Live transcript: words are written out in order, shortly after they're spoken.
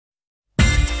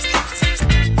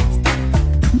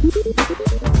What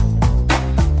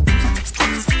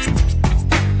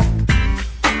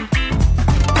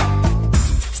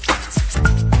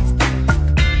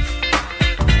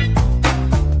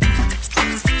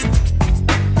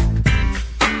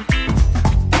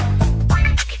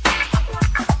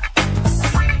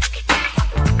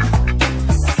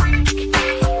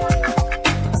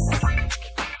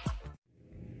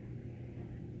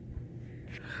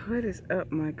is up,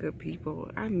 my good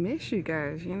people? I miss you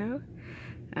guys, you know.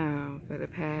 For the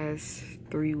past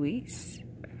 3 weeks,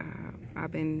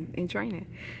 I've been in training.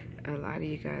 A lot of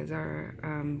you guys are,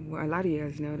 well, a lot of you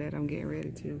guys know that I'm getting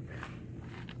ready to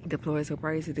deploy. So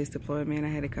prior to this deployment, I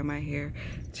had to come out here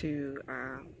to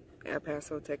El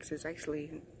Paso, Texas.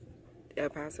 Actually, El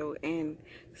Paso, and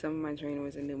some of my training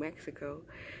was in New Mexico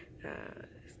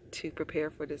to prepare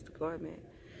for this deployment.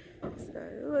 So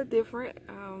a little different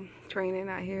training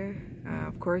out here.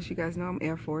 Of course, you guys know I'm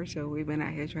Air Force, so we've been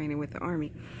out here training with the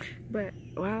Army. But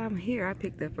while I'm here, I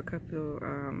picked up a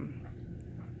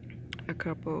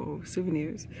couple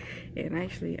souvenirs, and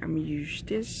actually I'm gonna use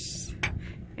this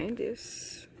and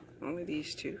this, only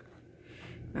these two.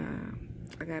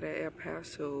 I got an El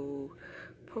Paso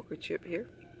poker chip here.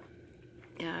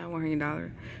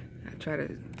 $100. I try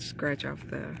to scratch off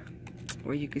the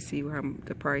where you can see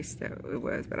the price that it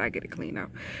was, but I get it clean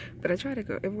up. But I try to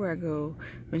go everywhere I go.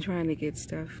 I'm trying to get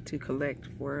stuff to collect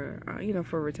for you know,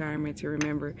 for retirement, to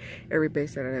remember every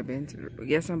place that I've been to.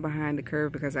 Yes, I'm behind the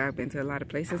curve because I've been to a lot of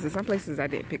places, and some places I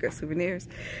didn't pick up souvenirs.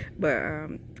 But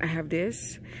I have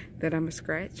this that I'm gonna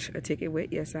scratch a ticket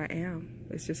with. Yes, I am.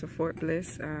 It's just a Fort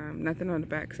Bliss, nothing on the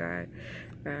back side.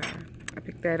 I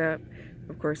picked that up.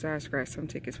 Of course, I scratched some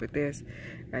tickets with this.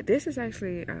 This is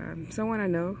actually someone I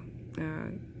know.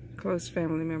 Close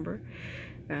family member.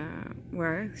 Well,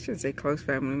 I shouldn't say close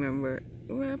family member.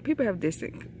 Well, people have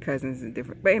distant cousins and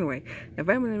different. But anyway, a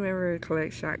family member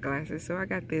collects shot glasses, so I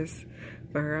got this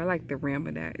for her. I like the rim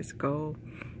of that. It's gold,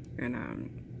 and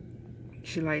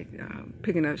she liked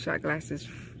picking up shot glasses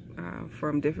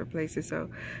from different places. So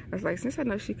I was like, since I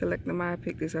know she collects them, I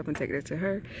picked this up and take it to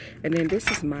her. And then this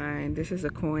is mine. This is a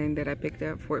coin that I picked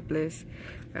up, Fort Bliss,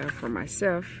 for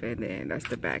myself, and then that's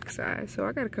the back side. So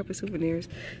I got a couple souvenirs.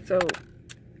 So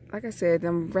like I said,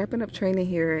 I'm wrapping up training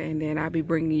here, and then I'll be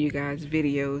bringing you guys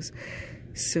videos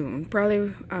soon,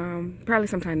 probably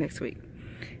sometime next week.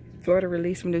 Florida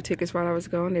released some new tickets while I was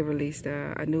gone. They released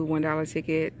a new $1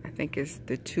 ticket. I think it's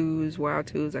the twos, wild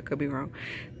twos. I could be wrong.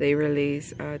 They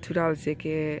released a $2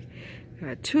 ticket,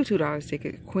 two $2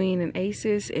 tickets, Queen and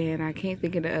Aces, and I can't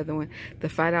think of the other one. The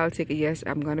 $5 ticket. Yes,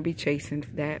 I'm gonna be chasing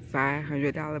that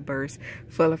 $500 burst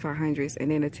full of 500s, and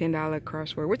then a $10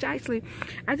 crossword. Which actually,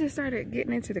 I just started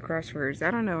getting into the crosswords. I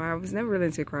don't know. I was never really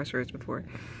into crosswords before,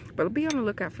 but be on the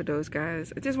lookout for those,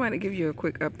 guys. I just wanted to give you a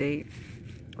quick update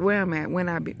where I'm at, when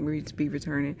I'll be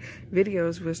returning.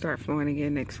 Videos will start flowing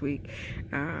again next week.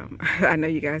 I know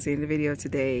you guys seen the video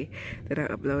today that I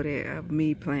uploaded of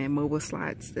me playing mobile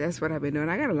slots. That's what I've been doing.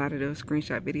 I got a lot of those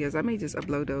screenshot videos. I may just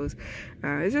upload those.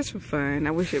 It's just for fun.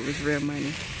 I wish it was real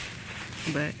money.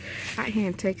 But out here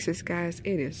in Texas, guys,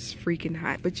 it is freaking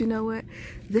hot. But you know what?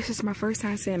 This is my first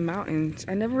time seeing mountains.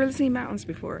 I never really seen mountains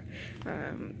before.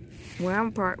 Where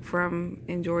I'm from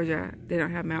in Georgia, they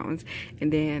don't have mountains.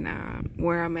 And then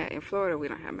where I'm at in Florida, we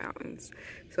don't have mountains.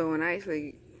 So when I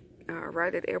actually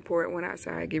right at the airport, went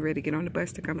outside, get ready to get on the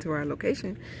bus to come to our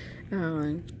location,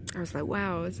 I was like,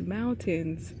 wow, it's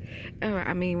mountains.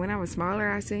 I mean, when I was smaller,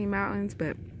 I seen mountains,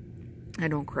 but I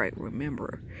don't quite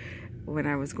remember. When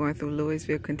I was going through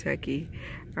Louisville, Kentucky,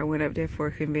 I went up there for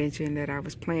a convention that I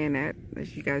was playing at.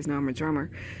 As you guys know, I'm a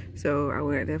drummer, so I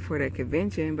went there for that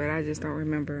convention, but I just don't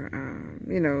remember,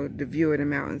 you know, the view of the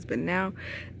mountains. But now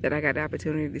that I got the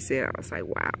opportunity to see it, I was like,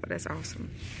 wow, that's awesome.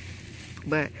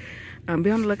 But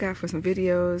be on the lookout for some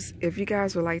videos. If you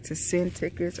guys would like to send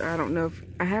tickets, or I don't know, if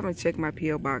I haven't checked my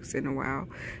P.O. box in a while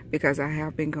because I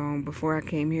have been gone. Before I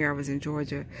came here, I was in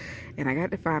Georgia, and I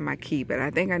got to find my key, but I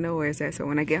think I know where it's at. So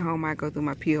when I get home, I go through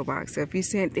my P.O. box. So if you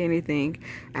sent anything,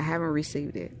 I haven't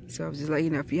received it. So I was just letting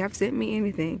you know, if you have sent me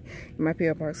anything in my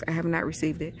P.O. box, I have not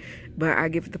received it, but I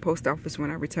give it to the post office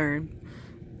when I return,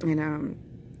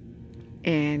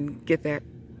 and get that,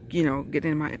 you know, get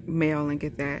in my mail and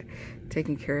get that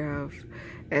taken care of.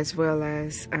 As well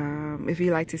as if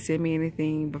you'd like to send me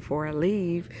anything before I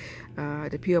leave,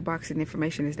 the P.O. box and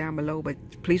information is down below. But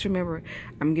please remember,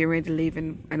 I'm getting ready to leave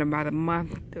in about a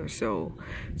month or so.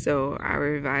 So I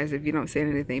would advise, if you don't send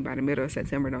anything by the middle of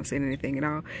September, don't send anything at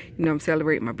all. You know, I'm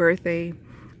celebrating my birthday.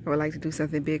 I would like to do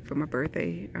something big for my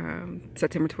birthday,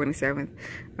 September 27th.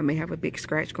 I may have a big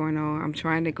scratch going on. I'm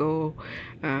trying to go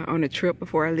on a trip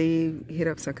before I leave, hit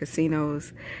up some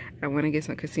casinos. I want to get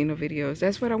some casino videos.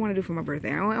 That's what I want to do for my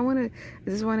birthday. I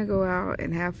just want to go out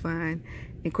and have fun,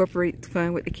 incorporate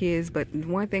fun with the kids. But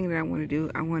one thing that I want to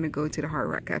do, I want to go to the Hard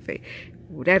Rock Cafe.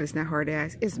 Well, that is not hard to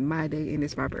ask. It's my day and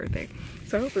it's my birthday.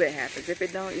 So hopefully it happens. If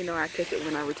it don't, you know, I catch it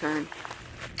when I return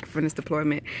from this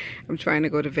deployment. I'm trying to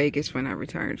go to Vegas when I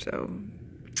return, so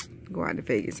go out to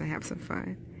Vegas and have some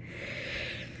fun.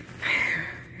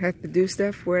 I have to do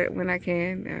stuff when I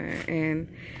can, and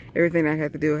everything I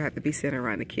have to do, I have to be centered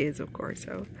around the kids, of course.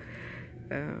 So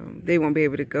they won't be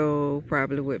able to go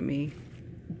probably with me.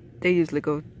 They usually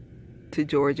go to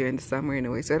Georgia in the summer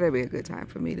anyway, so that'll be a good time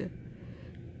for me to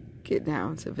get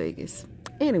down to Vegas.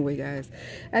 Anyway, guys,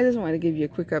 I just wanted to give you a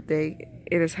quick update.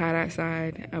 It is hot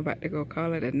outside. I'm about to go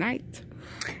call it a night.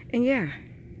 And yeah,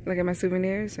 look at my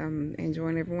souvenirs. I'm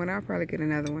enjoying every one. I'll probably get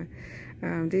another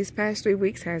one. These past 3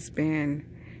 weeks has been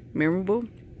memorable.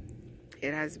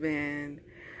 It has been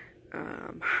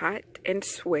hot and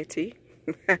sweaty,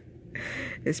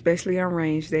 especially on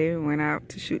range day. Went out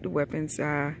to shoot the weapons.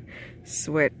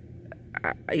 Sweat.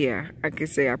 Yeah, I could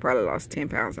say I probably lost 10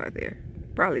 pounds out there.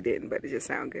 Probably didn't, but it just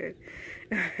sounded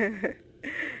good.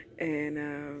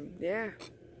 And yeah,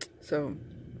 so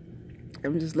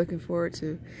I'm just looking forward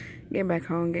to getting back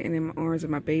home, getting in my arms of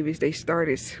my babies. They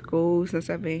started school since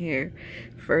I've been here.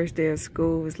 First day of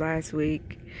school was last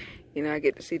week. You know, I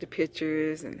get to see the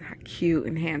pictures and how cute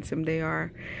and handsome they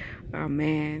are. Oh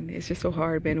man, it's just so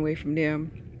hard being away from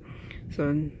them.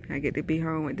 So I get to be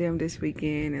home with them this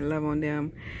weekend and love on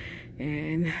them.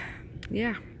 And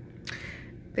yeah.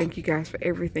 Thank you guys for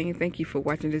everything. Thank you for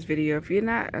watching this video. If you're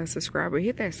not a subscriber,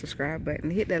 hit that subscribe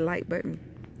button. Hit that like button.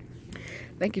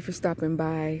 Thank you for stopping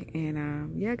by.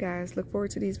 And yeah, guys, look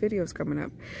forward to these videos coming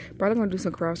up. Probably going to do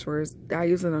some crosswords. I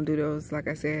usually don't do those, like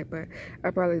I said, but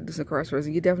I'll probably do some crosswords.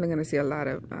 And you're definitely going to see a lot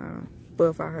of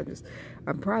above 500s.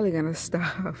 I'm probably going to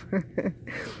stop.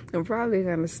 I'm probably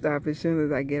going to stop as soon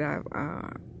as I get out.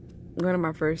 One of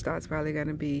my first thoughts probably going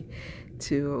to be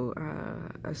to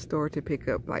a store to pick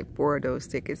up like 4 of those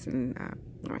tickets and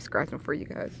scratch them for you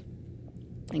guys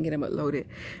and get them uploaded.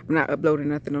 I'm not uploading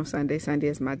nothing on Sunday. Sunday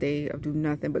is my day of do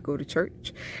nothing but go to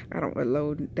church. I don't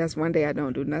upload. That's one day I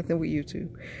don't do nothing with YouTube.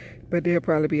 But they'll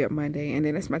probably be up Monday. And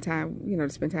then that's my time, you know,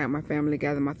 to spend time with my family,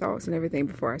 gather my thoughts and everything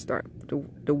before I start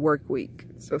the work week.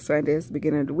 So Sunday is the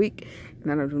beginning of the week.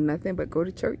 And I don't do nothing but go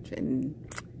to church. And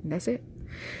that's it.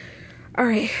 All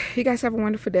right. You guys have a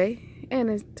wonderful day. And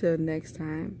until next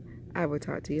time, I will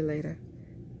talk to you later.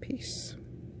 Peace.